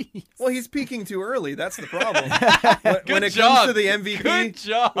 Jeez. Well, he's peaking too early. That's the problem. When it job. comes to the MVP, Good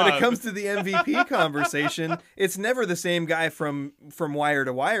job. when it comes to the MVP conversation, it's never the same guy from wire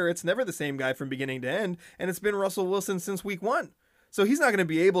to wire. It's never the same guy from beginning to end, and it's been Russell Wilson since week 1. So he's not going to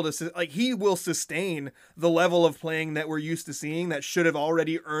be able to, he will sustain the level of playing that we're used to seeing that should have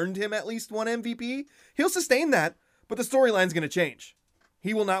already earned him at least one MVP. He'll sustain that, but the storyline's going to change.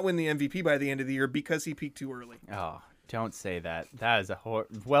 He will not win the MVP by the end of the year because he peaked too early. Oh, don't say that. That is a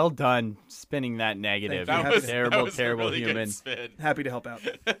well done spinning that negative. Thank you. You That terrible, was a terrible really good human. spin. Happy to help out.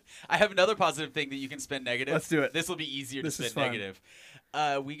 I have another positive thing that you can spin negative. Let's do it. This will be easier This to is spin fun. negative.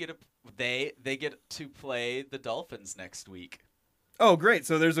 They get to play the Dolphins next week. Oh, great.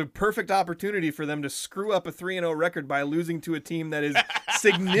 So there's a perfect opportunity for them to screw up a 3-0 record by losing to a team that is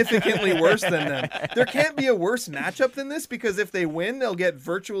significantly worse than them. There can't be a worse matchup than this, because if they win, they'll get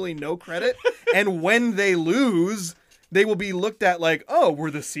virtually no credit. And when they lose, they will be looked at like, oh,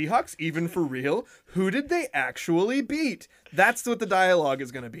 were the Seahawks even for real? Who did they actually beat? That's what the dialogue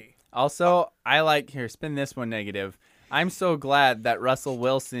is going to be. Also, spin this one negative. I'm so glad that Russell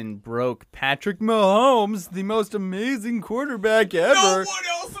Wilson broke Patrick Mahomes, the most amazing quarterback ever. No one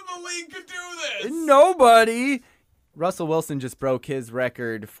else in the league could do this. Nobody. Russell Wilson just broke his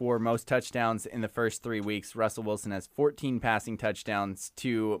record for most touchdowns in the first 3 weeks. Russell Wilson has 14 passing touchdowns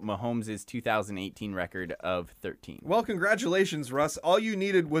to Mahomes' 2018 record of 13. Well, congratulations, Russ. All you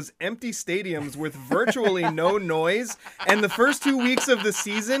needed was empty stadiums with virtually no noise. And the first 2 weeks of the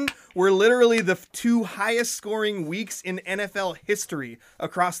season were literally the 2 highest scoring weeks in NFL history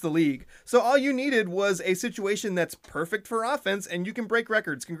across the league. So all you needed was a situation that's perfect for offense, and you can break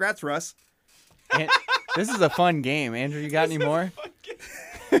records. Congrats, Russ. And this is a fun game. Andrew, you got any more?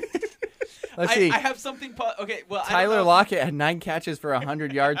 Let's see. I have something. Okay, well, I don't Tyler know. Lockett had 9 catches for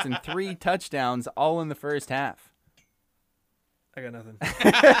 100 yards and 3 touchdowns, all in the first half. I got nothing.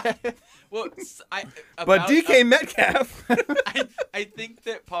 Well, But DK Metcalf. I think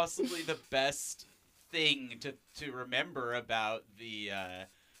that possibly the best thing to remember about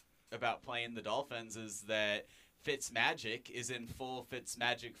about playing the Dolphins is that Fitzmagic is in full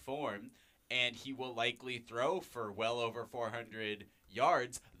Fitzmagic form, and he will likely throw for well over 400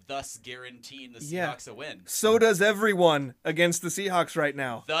 yards, thus guaranteeing the Seahawks a win. So does everyone against the Seahawks right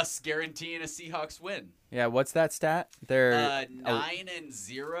now. Thus guaranteeing a Seahawks win. Yeah, what's that stat? They're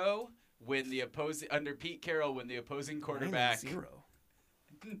 9-0 when the opposing under Pete Carroll when the opposing quarterback 9-0.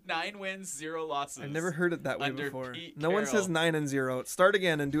 9 wins, 0 losses. I've never heard it that way under before. Pete No one says Carroll. 9-0. Start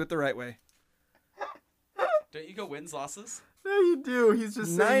again and do it the right way. Don't you go wins losses? No, you do. He's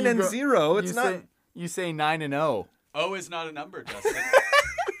just 9-0. It's not. You say 9-0. O is not a number, Justin.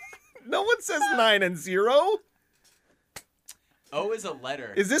 No one says 9-0. O is a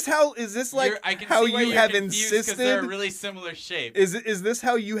letter. Is this how? Is this like I can how see why you you're have confused 'cause they're a insisted? really similar shape. Is this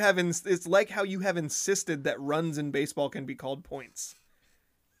how you have? It's like how you have insisted that runs in baseball can be called points.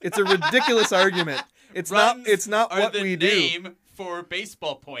 It's a ridiculous argument. It's Runs not. It's not are what the we do. name for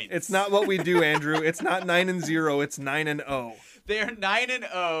baseball points. It's not what we do, Andrew. It's not 9-0. It's 9-0. They are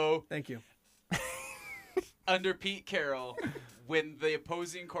 9-0 Thank you. under Pete Carroll when the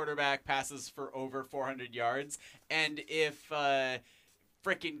opposing quarterback passes for over 400 yards, and if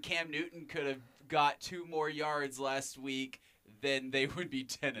frickin' Cam Newton could have got 2 more yards last week, then they would be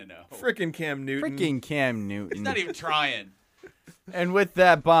 10-0. Frickin' Cam Newton. Freaking Cam Newton. He's not even trying. And with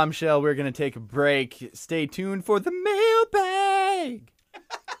that bombshell, we're going to take a break. Stay tuned for the mailbag.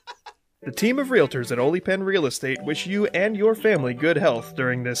 The team of realtors at Ole Penn Real Estate wish you and your family good health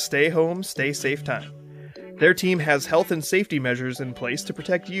during this stay home, stay safe time. Their team has health and safety measures in place to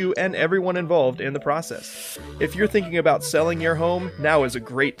protect you and everyone involved in the process. If you're thinking about selling your home, now is a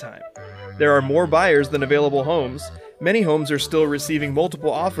great time. There are more buyers than available homes. Many homes are still receiving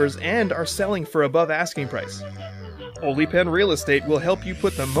multiple offers and are selling for above asking price. Ole Penn Real Estate will help you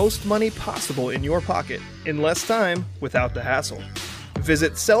put the most money possible in your pocket in less time without the hassle.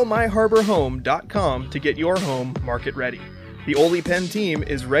 Visit sellmyharborhome.com to get your home market ready. The Ole Penn team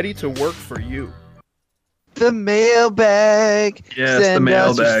is ready to work for you. The mailbag. Yes, Send the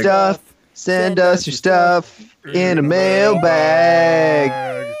us your mailbag. stuff. Send us your stuff in a mailbag.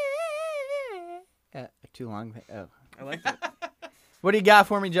 Too long. Oh. I like that. What do you got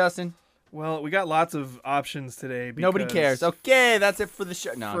for me, Justin? Well, we got lots of options today. Nobody because cares. Okay, that's it for the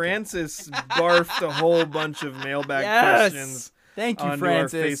show. No, okay. Francis barfed a whole bunch of mailbag Yes. questions Thank you, onto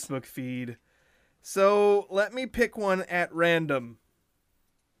Francis. our Facebook feed. So let me pick one at random.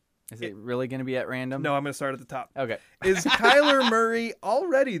 Is it really going to be at random? No, I'm going to start at the top. Okay. Is Kyler Murray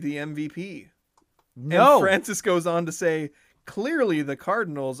already the MVP? No. And Francis goes on to say, clearly the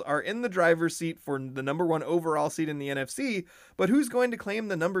Cardinals are in the driver's seat for the number 1 overall seed in the NFC, but who's going to claim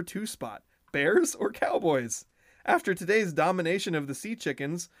the number 2 spot? Bears or Cowboys? After today's domination of the Sea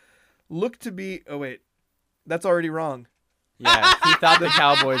Chickens, look to be... Oh, wait. That's already wrong. Yeah, he thought the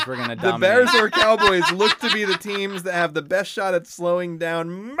Cowboys were going to The dominate. Bears or Cowboys look to be the teams that have the best shot at slowing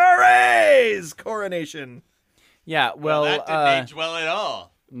down Murray's coronation. Yeah, well, that didn't age well at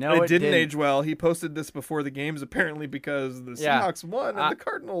all. no, it didn't age well. He posted this before the games, apparently, because the Yeah. Seahawks won and the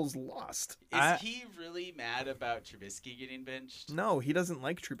Cardinals lost. Is he really mad about Trubisky getting benched? No, he doesn't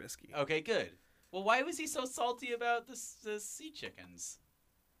like Trubisky. Okay, good. Well, why was he so salty about the Sea Chickens?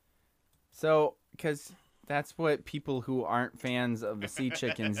 So, because that's what people who aren't fans of the Sea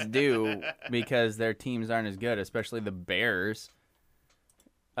Chickens do, because their teams aren't as good, especially the Bears.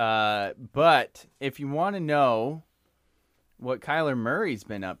 But if you want to know what Kyler Murray's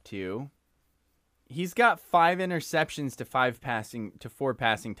been up to, he's got 5 interceptions to 4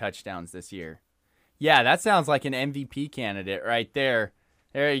 passing touchdowns this year. Yeah, that sounds like an MVP candidate right there.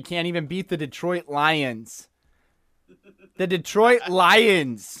 There, you can't even beat the Detroit Lions. The Detroit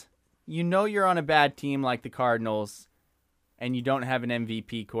Lions. You know you're on a bad team like the Cardinals, and you don't have an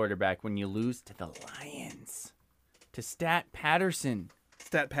MVP quarterback when you lose to the Lions. To Stat Patterson.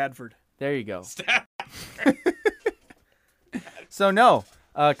 Stat Padford. There you go. So, no,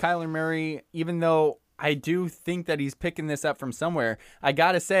 Kyler Murray, even though I do think that he's picking this up from somewhere, I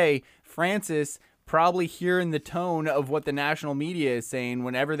got to say, Francis probably hearing the tone of what the national media is saying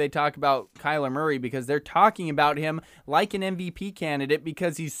whenever they talk about Kyler Murray, because they're talking about him like an MVP candidate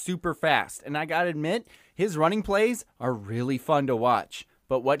because he's super fast. And I got to admit, his running plays are really fun to watch.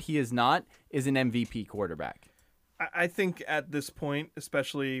 But what he is not is an MVP quarterback. I think at this point,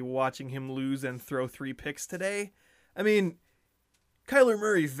 especially watching him lose and throw 3 picks today, I mean, Kyler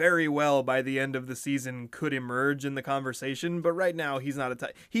Murray very well by the end of the season could emerge in the conversation, but right now he's not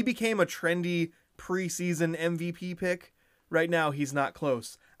he became a trendy preseason MVP pick. Right now he's not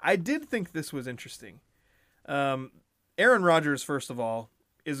close. I did think this was interesting. Aaron Rodgers, first of all,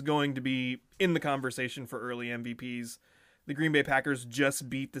 is going to be in the conversation for early MVPs. The Green Bay Packers just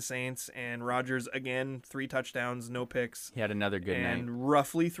beat the Saints, and Rodgers, again, 3 touchdowns, no picks. He had another good night. And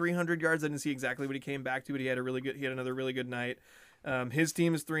roughly 300 yards. I didn't see exactly what he came back to, but he had another really good night. His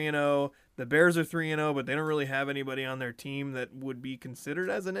team is 3-0. The Bears are 3-0, but they don't really have anybody on their team that would be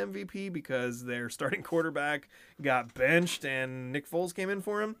considered as an MVP because their starting quarterback got benched and Nick Foles came in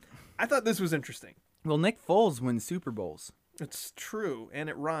for him. I thought this was interesting. Well, Nick Foles wins Super Bowls. It's true, and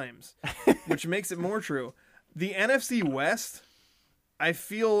it rhymes, which makes it more true. The NFC West, I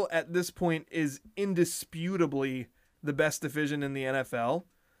feel at this point, is indisputably the best division in the NFL.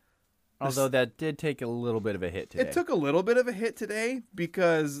 Although that did take a little bit of a hit today. It took a little bit of a hit today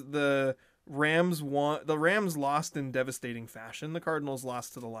because the Rams lost in devastating fashion. The Cardinals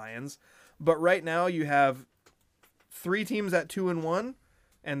lost to the Lions. But right now you have 3 teams at 2-1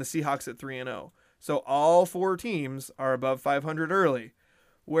 and the Seahawks at 3-0. So all 4 teams are above 500 early.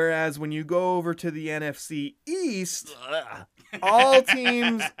 Whereas when you go over to the NFC East, all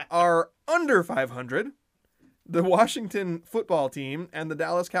teams are under 500. The Washington football team and the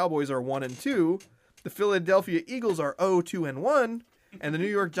Dallas Cowboys are 1-2. The Philadelphia Eagles are 0-2-1, and the New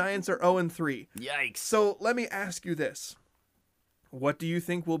York Giants are 0-3. Yikes. So let me ask you this. What do you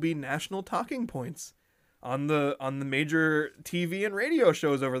think will be national talking points on the major TV and radio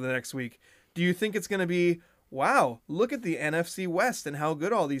shows over the next week? Do you think it's going to be, wow, look at the NFC West and how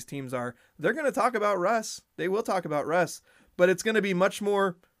good all these teams are? They're going to talk about Russ. They will talk about Russ. But it's going to be much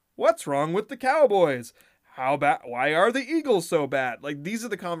more, what's wrong with the Cowboys? How bad? Why are the Eagles so bad? Like, these are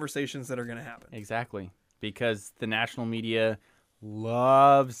the conversations that are going to happen. Exactly. Because the national media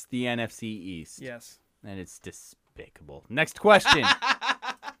loves the NFC East. Yes. And it's despicable. Next question.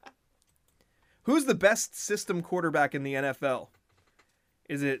 Who's the best system quarterback in the NFL?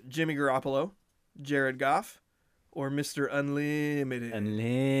 Is it Jimmy Garoppolo, Jared Goff, or Mr. Unlimited?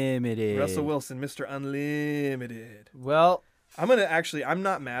 Unlimited. Russell Wilson, Mr. Unlimited. Well, I'm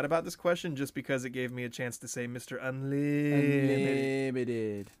not mad about this question just because it gave me a chance to say Mr. Unlimited.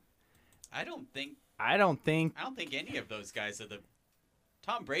 I don't think any of those guys are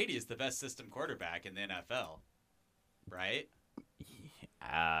Tom Brady is the best system quarterback in the NFL, right?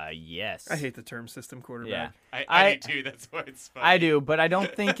 Yes. I hate the term system quarterback. Yeah. I do too. That's why it's funny. I do, but I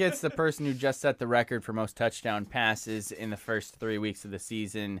don't think it's the person who just set the record for most touchdown passes in the first 3 weeks of the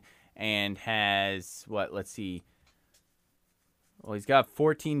season and has, let's see. Well, he's got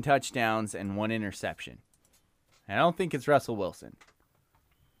 14 touchdowns and 1 interception. I don't think it's Russell Wilson.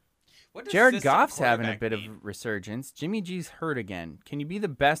 Jared Goff's having a bit of resurgence. Jimmy G's hurt again. Can you be the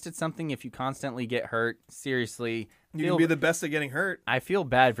best at something if you constantly get hurt? Seriously. You can be the best at getting hurt. I feel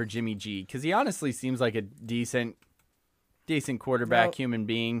bad for Jimmy G because he honestly seems like a decent quarterback, human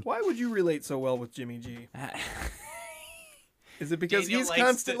being. Why would you relate so well with Jimmy G? Is it because he's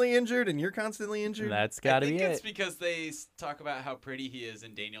constantly injured and you're constantly injured? That's got to be it. I think it's because they talk about how pretty he is,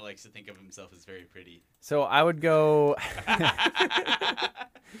 and Daniel likes to think of himself as very pretty. So I would go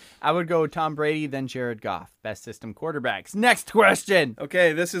Tom Brady, then Jared Goff. Best system quarterbacks. Next question.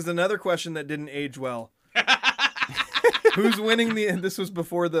 Okay, this is another question that didn't age well. Who's winning this was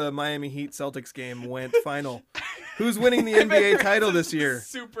before the Miami Heat Celtics game went final. Who's winning the NBA title this year?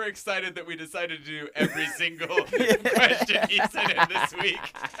 Super excited that we decided to do every single question he sent in this week.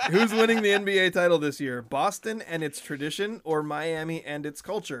 Who's winning the NBA title this year? Boston and its tradition, or Miami and its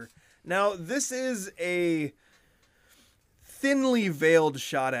culture? Now, this is a thinly veiled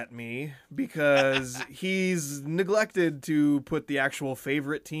shot at me because he's neglected to put the actual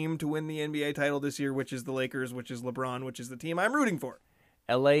favorite team to win the NBA title this year, which is the Lakers, which is LeBron, which is the team I'm rooting for.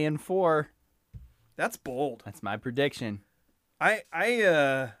 LA in 4. That's bold. That's my prediction. I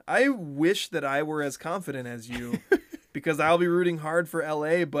wish that I were as confident as you because I'll be rooting hard for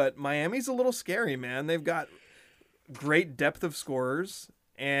LA, but Miami's a little scary, man. They've got great depth of scorers,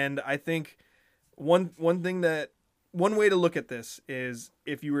 and I think one way to look at this is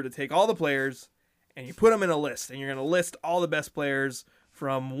if you were to take all the players and you put them in a list, and you're going to list all the best players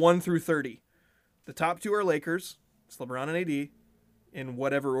from 1 through 30. The top 2 are Lakers. It's LeBron and AD in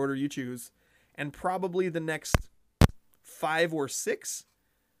whatever order you choose. And probably the next 5 or 6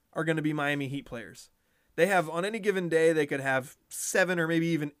 are going to be Miami Heat players. They have, on any given day, they could have 7 or maybe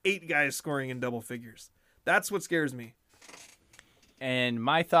even 8 guys scoring in double figures. That's what scares me. And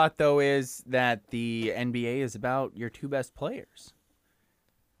my thought, though, is that the NBA is about your 2 best players.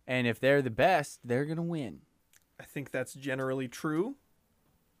 And if they're the best, they're going to win. I think that's generally true.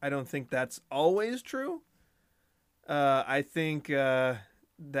 I don't think that's always true. I think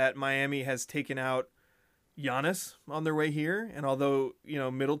that Miami has taken out Giannis on their way here. And although,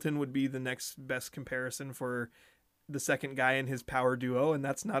 Middleton would be the next best comparison for the second guy in his power duo, and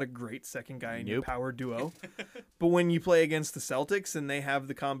that's not a great second guy in your power duo. But when you play against the Celtics and they have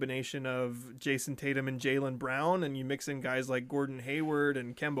the combination of Jason Tatum and Jaylen Brown, and you mix in guys like Gordon Hayward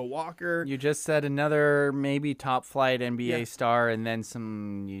and Kemba Walker. You just said another maybe top flight NBA star, and then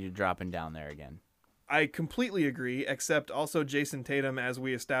you're dropping down there again. I completely agree, except also Jason Tatum, as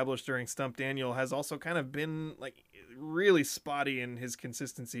we established during Stump Daniel, has also kind of been like really spotty in his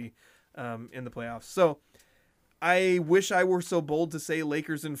consistency in the playoffs. So I wish I were so bold to say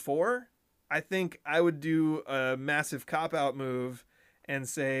Lakers in 4. I think I would do a massive cop-out move and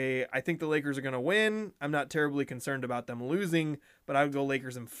say I think the Lakers are going to win. I'm not terribly concerned about them losing, but I would go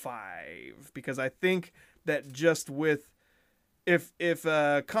Lakers in 5 because I think that just with if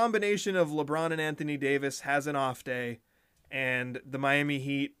a combination of LeBron and Anthony Davis has an off day and the Miami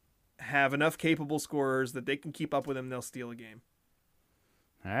Heat have enough capable scorers that they can keep up with them, they'll steal a game.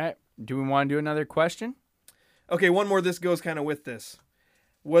 All right. Do we want to do another question? Okay, one more. This goes kind of with this.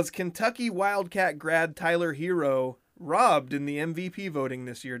 Was Kentucky Wildcat grad Tyler Hero robbed in the MVP voting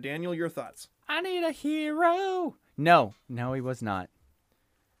this year? Daniel, your thoughts? I need a hero. No, he was not.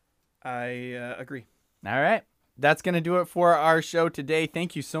 I agree. All right. That's going to do it for our show today.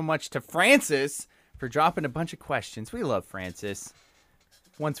 Thank you so much to Francis for dropping a bunch of questions. We love Francis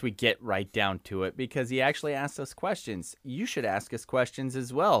once we get right down to it because he actually asks us questions. You should ask us questions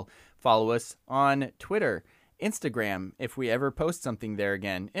as well. Follow us on Twitter, Instagram, if we ever post something there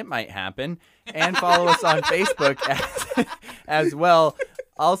again. It might happen. And follow us on Facebook as well.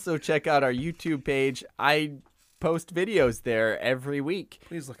 Also, check out our YouTube page. I post videos there every week.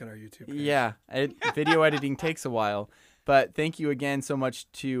 Please look at our YouTube page. Yeah, video editing takes a while. But thank you again so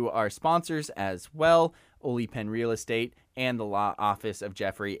much to our sponsors as well, Ole Penn Real Estate and the law office of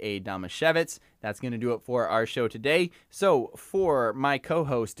Jeffrey A. Domashevitz. That's going to do it for our show today. So for my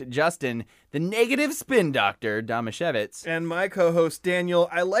co-host, Justin, the negative spin doctor, Domashevitz. And my co-host, Daniel,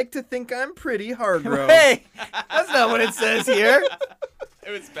 I like to think I'm pretty Hargrove. Hey, that's not what it says here. It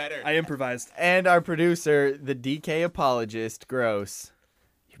was better. I improvised. And our producer, the DK apologist, Gross.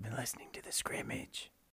 You've been listening to The Scrimmage.